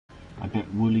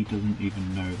bet Wooly doesn't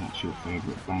even know that's your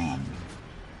favourite band.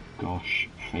 Gosh,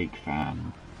 fake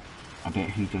fan. I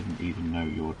bet he doesn't even know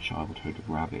your childhood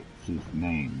rabbit's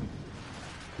name.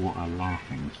 What a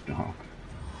laughing stock.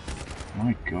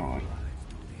 My god.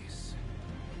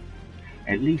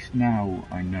 At least now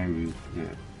I know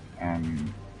that,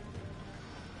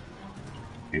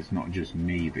 it's not just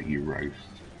me that you roast.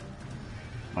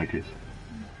 Like, it's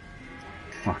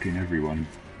fucking everyone.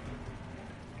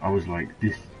 I was like,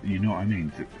 this, you know what I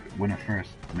mean? When I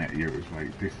first met you, it was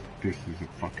like, this is a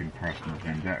fucking personal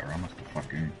vendetta. I must have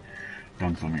fucking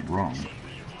done something wrong.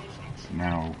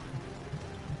 Now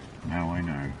I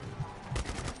know.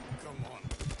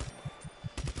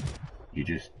 You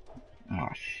just, oh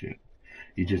shit.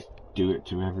 You just do it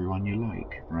to everyone you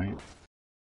like, right?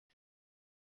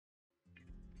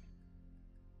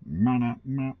 Mana,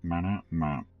 ma, mana,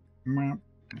 ma, ma.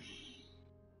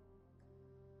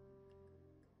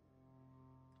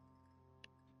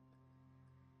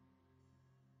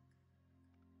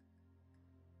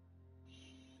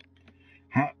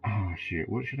 Oh shit,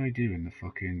 what should I do in the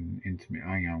fucking intimate?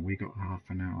 Hang on, we got half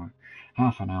an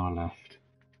hour left.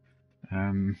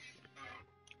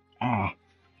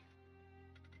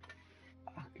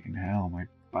 Fucking hell, my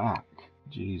back.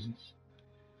 Jesus.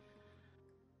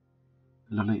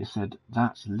 Lolita said,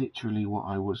 that's literally what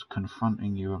I was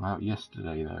confronting you about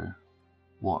yesterday, though.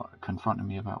 What? Confronting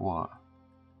me about what?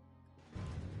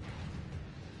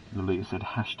 Lolita said,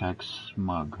 hashtag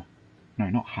smug. No,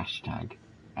 not hashtag.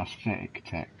 Aesthetic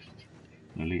text.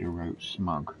 Lolita wrote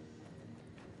smug.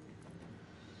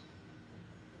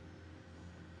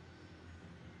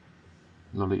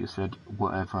 Lolita said,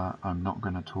 whatever, I'm not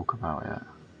going to talk about it.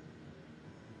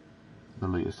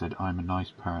 Lolita said, I'm a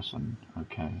nice person,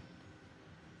 okay.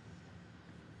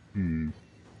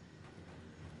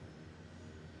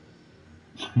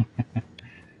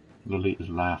 Lolita's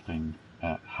laughing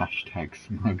at hashtag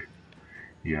smug.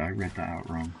 Yeah, I read that out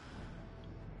wrong.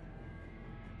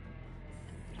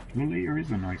 Lolita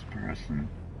is a nice person.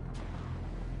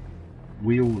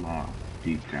 We all are,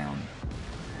 deep down.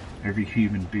 Every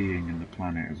human being in the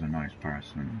planet is a nice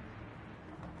person.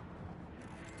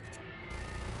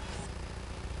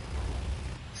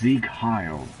 Sieg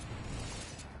Heil.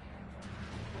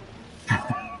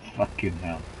 Fucking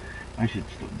hell. I should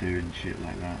stop doing shit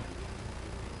like that.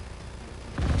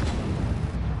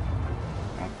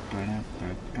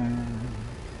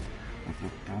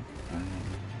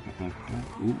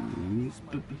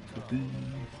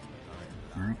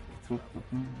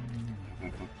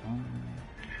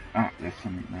 Ah, there's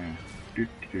something there.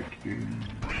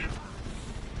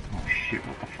 Oh shit,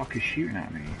 what the fuck is shooting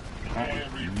at me? That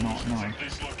is not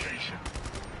nice.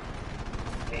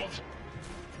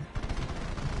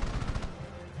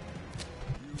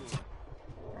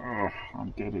 Oh,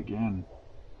 I'm dead again.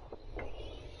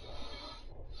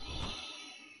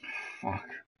 Fuck.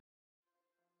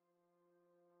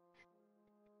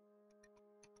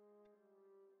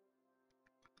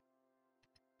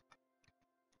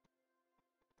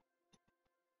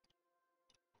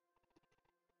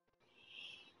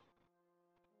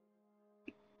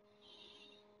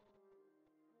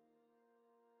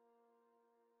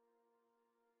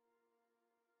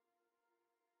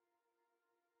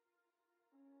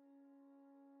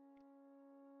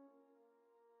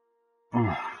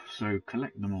 So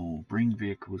collect them all. Bring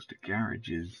vehicles to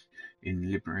garages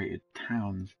in liberated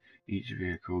towns. Each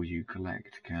vehicle you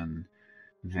collect can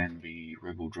then be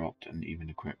rebel dropped and even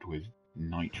equipped with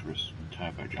nitrous and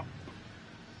turbo jump.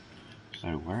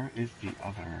 So where is the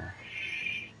other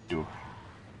stuff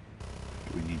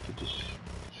that we need to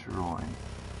destroy?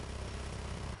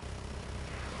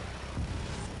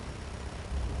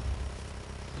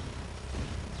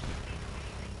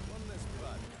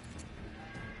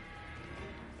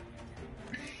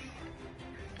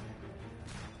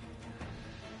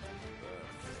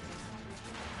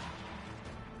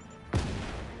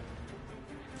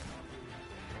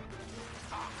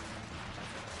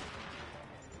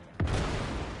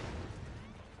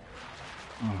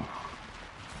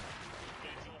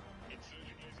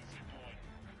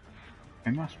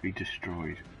 It must be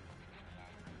destroyed.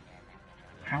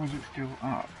 How is it still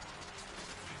up?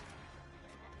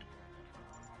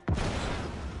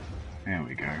 There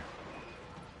we go.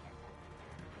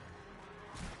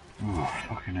 Oh,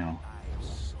 fucking hell. I'm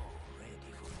so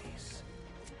ready for this.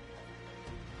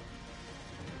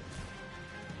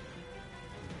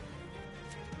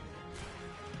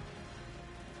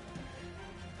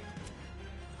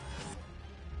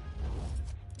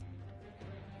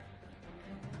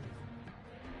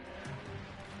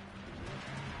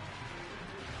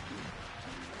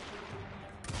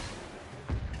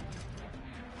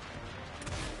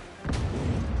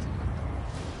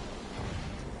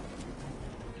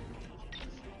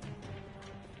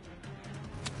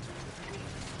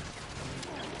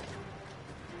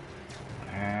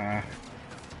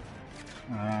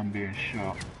 being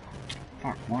shot.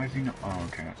 Fuck, why is he not? Oh,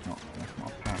 okay, that's not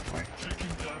a pathway.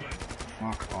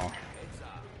 Fuck off.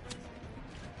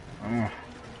 Ugh,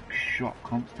 shot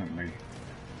constantly.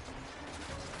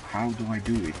 How do I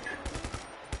do it?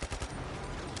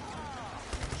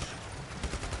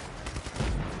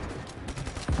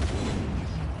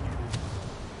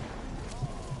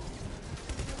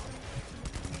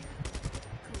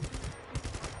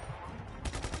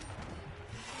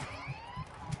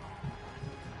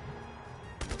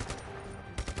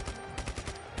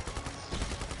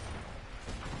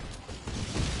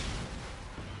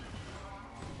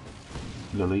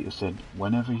 Lolita said,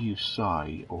 whenever you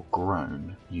sigh or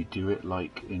groan, you do it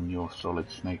like in your Solid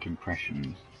Snake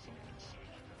impressions.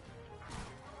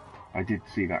 I did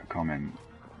see that comment.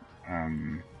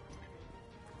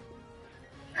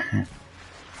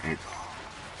 It's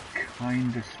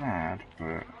kinda sad,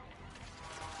 but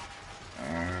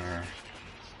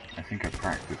I think I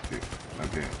practiced it a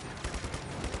bit.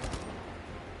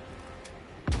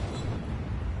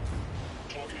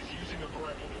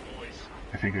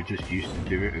 I think I just used to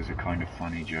do it as a kind of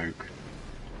funny joke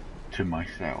to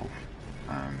myself,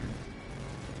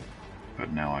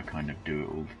 but now I kind of do it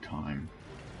all the time.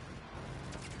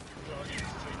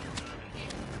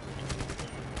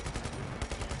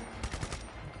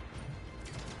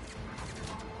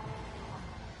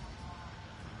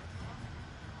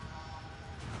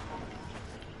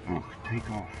 Oh, take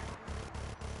off.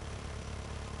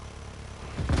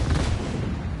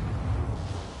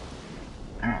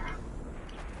 Ah.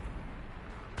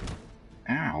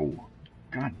 Ow.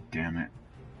 God damn it.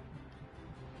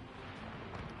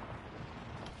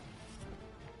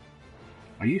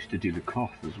 I used to do the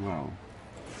cough as well.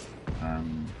 What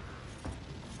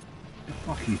the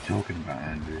fuck are you talking about,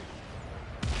 Andrew?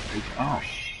 Oh,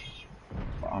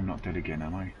 I'm not dead again,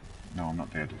 am I? No, I'm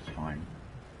not dead, it's fine.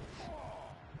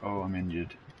 Oh, I'm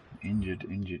injured.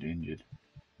 Injured.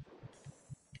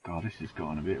 God, this has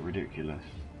gotten a bit ridiculous.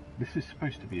 This is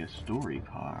supposed to be a story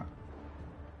part.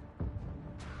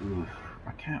 Ugh,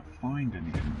 I can't find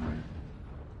anything though.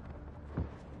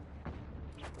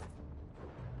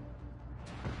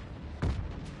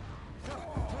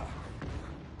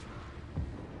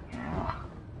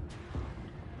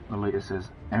 Lolita says,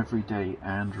 every day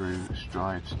Andrew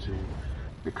strives to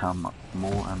become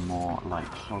more and more like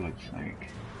Solid Snake.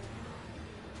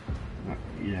 But,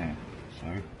 yeah,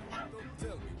 so...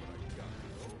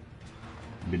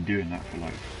 I've been doing that for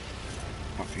like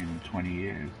fucking 20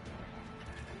 years.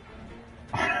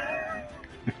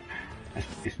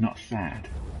 It's not sad,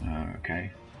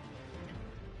 okay?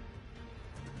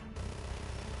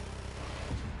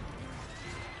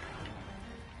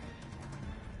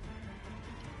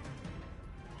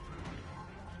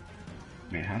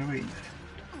 Wait, how do we...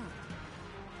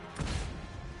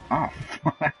 Oh,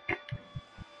 fuck!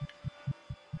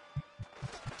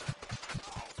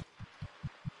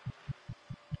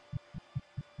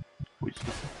 Which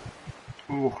stuff?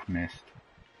 Oh, missed.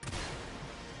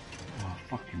 Oh,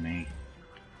 fucking me.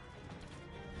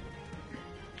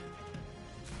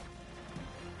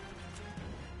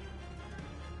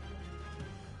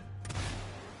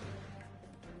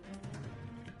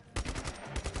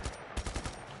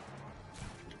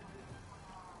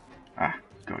 Ah,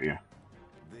 got ya.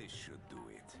 This should do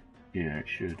it. Yeah, it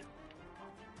should.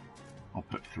 I'll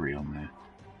put 3 on there.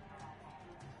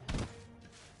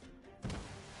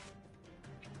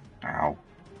 Ow.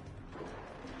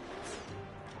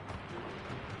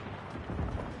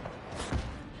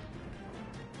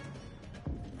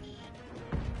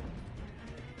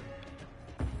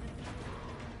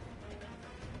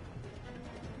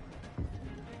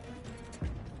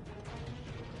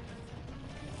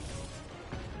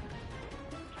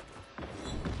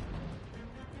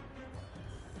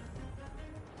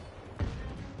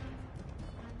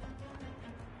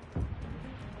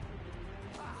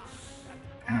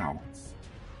 Ow.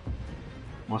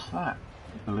 What's that?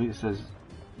 Lolita says,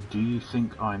 do you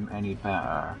think I'm any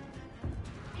better?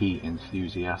 He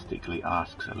enthusiastically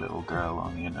asks a little girl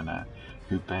on the internet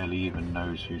who barely even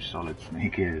knows who Solid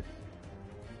Snake is.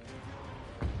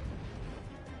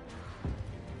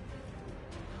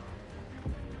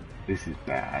 This is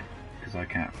bad, because I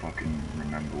can't fucking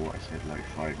remember what I said like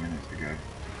 5 minutes ago.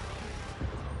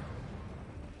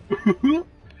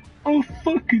 I'll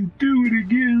fucking do it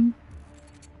again!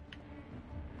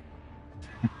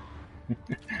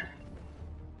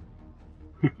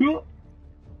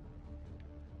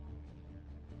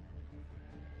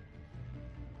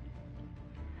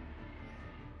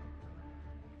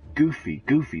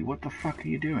 Goofy, what the fuck are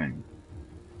you doing?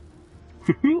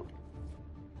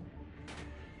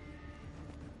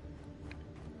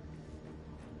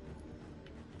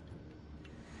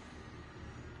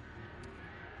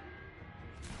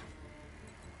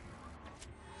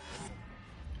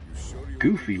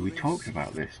 Goofy, we talked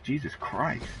about this. Jesus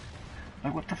Christ.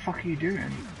 Like, what the fuck are you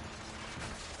doing?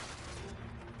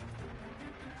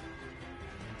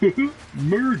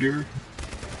 Murder!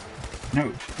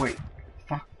 No, wait.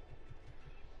 Fuck.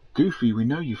 Goofy, we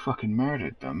know you fucking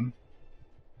murdered them.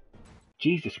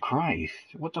 Jesus Christ.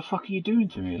 What the fuck are you doing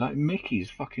to me? Like, Mickey's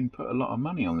fucking put a lot of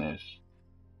money on this.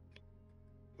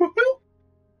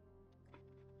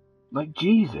 Like,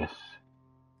 Jesus.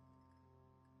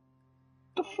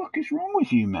 What the fuck is wrong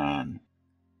with you, man?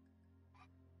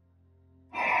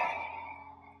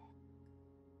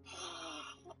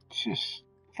 Just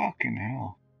fucking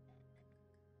hell.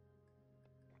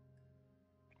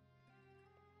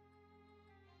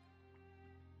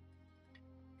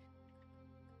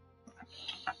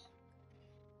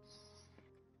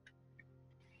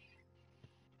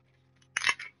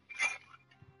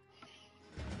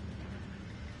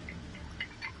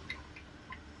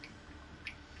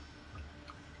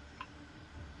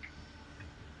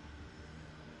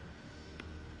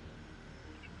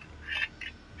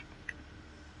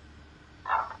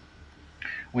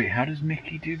 Wait, how does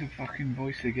Mickey do the fucking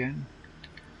voice again?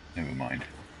 Never mind.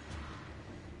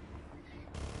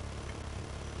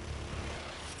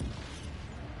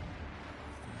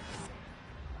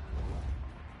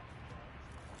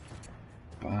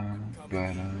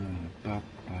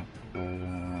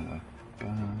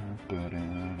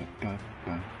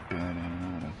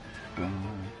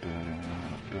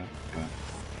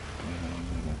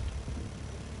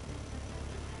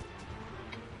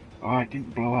 Oh, it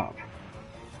didn't blow up.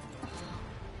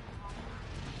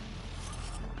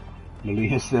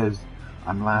 Lilia says,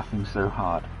 I'm laughing so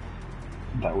hard.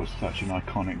 That was such an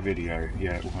iconic video.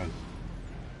 Yeah, it was.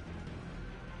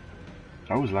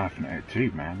 I was laughing at it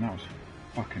too, man. That was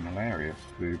fucking hilarious.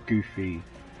 The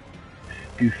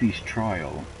Goofy's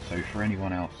trial. So for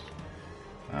anyone else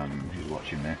who's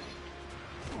watching this,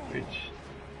 which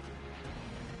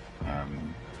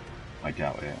I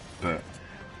doubt it, but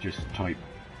just type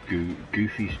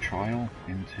Goofy's trial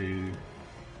into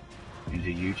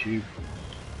YouTube,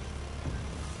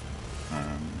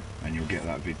 and you'll get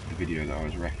that the video that I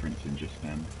was referencing just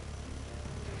then.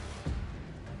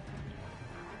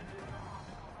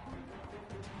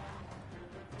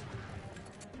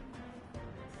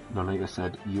 Lolita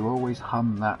said, you always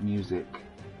hum that music.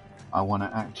 I want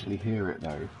to actually hear it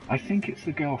though. I think it's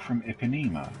the girl from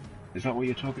Ipanema. Is that what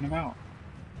you're talking about?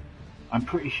 I'm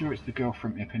pretty sure it's the girl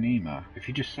from Ipanema. If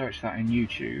you just search that in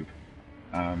YouTube,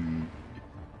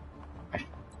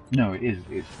 no, it is.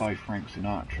 It's by Frank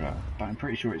Sinatra, but I'm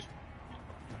pretty sure it's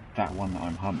that one that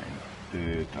I'm humming.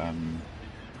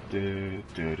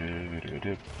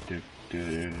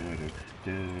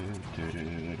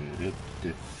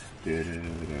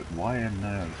 Why are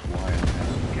nerves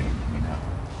getting to me now?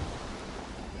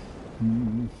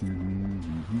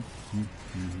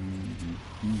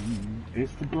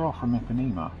 It's the girl from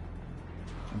Ipanema.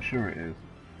 I'm sure it is.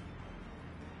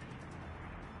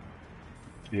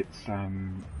 It's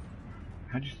hang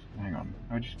on.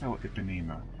 How do you spell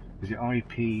Ipanema? Is it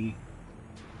IP?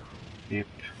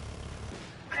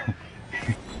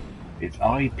 It's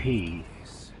IP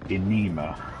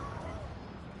Enema.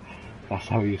 That's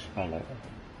how you spell it.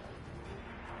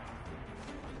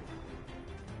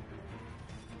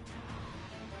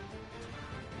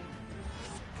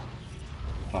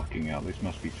 Fucking hell, this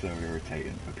must be so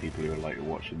irritating for people who are like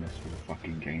watching this for the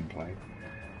fucking gameplay.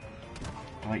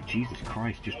 Like, Jesus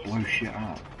Christ, just blow shit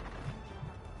up.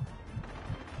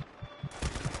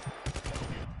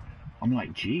 I'm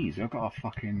like, geez, I've got to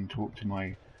fucking talk to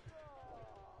my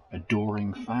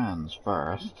adoring fans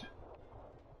first.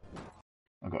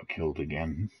 I got killed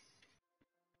again.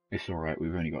 It's alright,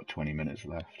 we've only got 20 minutes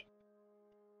left.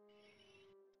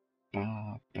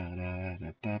 Oh,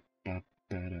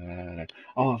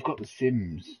 I've got The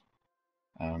Sims.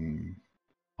 I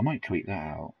might tweet that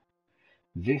out.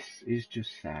 This is just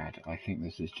sad. I think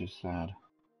this is just sad.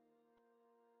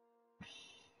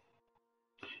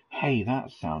 Hey,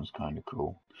 that sounds kind of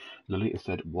cool. Lolita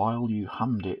said, while you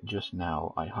hummed it just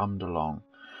now, I hummed along.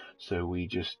 So we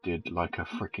just did like a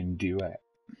frickin' duet.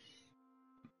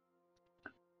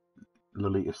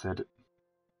 Lolita said,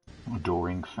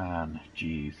 adoring fan,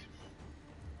 jeez.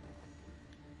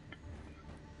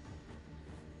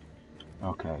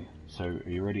 Okay, so are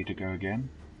you ready to go again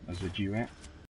as a duet?